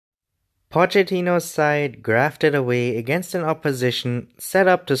Pochettino's side grafted away against an opposition set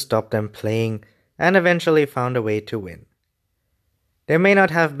up to stop them playing and eventually found a way to win. There may not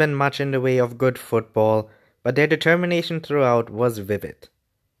have been much in the way of good football, but their determination throughout was vivid.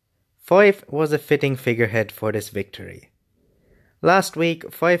 Foyth was a fitting figurehead for this victory. Last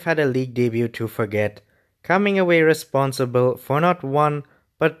week, Foyth had a league debut to forget, coming away responsible for not one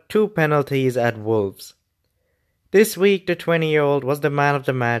but two penalties at Wolves. This week, the 20-year-old was the man of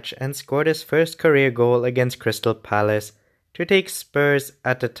the match and scored his first career goal against Crystal Palace to take Spurs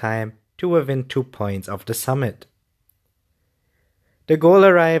at the time to within 2 points of the summit. The goal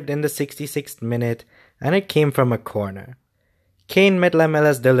arrived in the 66th minute and it came from a corner. Kane met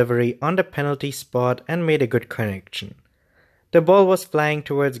Lamella's delivery on the penalty spot and made a good connection. The ball was flying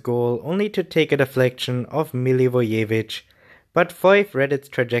towards goal only to take a deflection of Milivojevic, but Foyth read its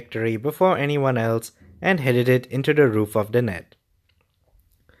trajectory before anyone else and headed it into the roof of the net.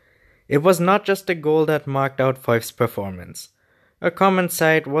 It was not just the goal that marked out Foyth's performance. A common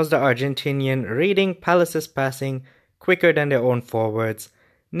sight was the Argentinian reading Palace's passing quicker than their own forwards,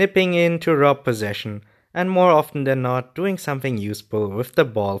 nipping in to rob possession, and more often than not doing something useful with the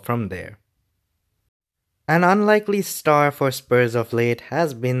ball from there. An unlikely star for Spurs of late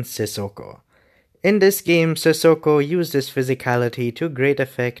has been Sissoko. In this game, Sissoko used his physicality to great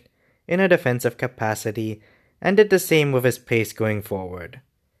effect in a defensive capacity and did the same with his pace going forward.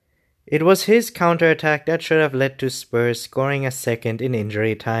 It was his counterattack that should have led to Spurs scoring a second in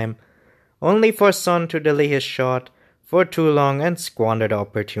injury time, only for Son to delay his shot for too long and squander the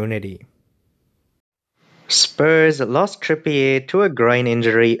opportunity. Spurs lost Trippier to a groin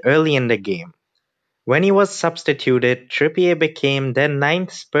injury early in the game. When he was substituted, Trippier became the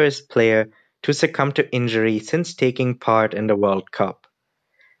 9th Spurs player to succumb to injury since taking part in the World Cup.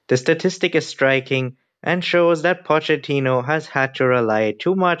 The statistic is striking and shows that Pochettino has had to rely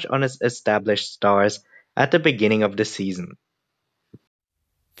too much on his established stars at the beginning of the season.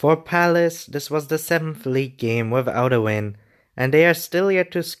 For Palace, this was the 7th league game without a win, and they are still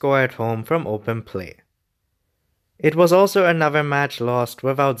yet to score at home from open play. It was also another match lost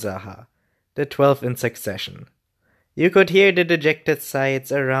without Zaha, the 12th in succession. You could hear the dejected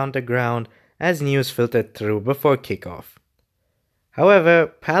sighs around the ground as news filtered through before kickoff. However,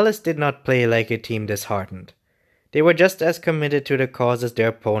 Palace did not play like a team disheartened. They were just as committed to the cause as their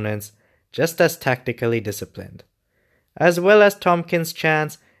opponents, just as tactically disciplined. As well as Tompkins'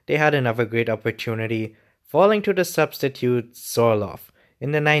 chance, they had another great opportunity, falling to the substitute Sorloth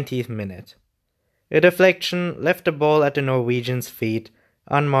in the 90th minute. A deflection left the ball at the Norwegian's feet,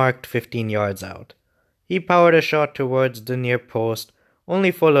 unmarked 15 yards out. He powered a shot towards the near post,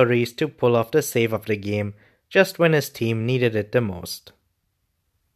 only for Lloris to pull off the save of the game just when his team needed it the most.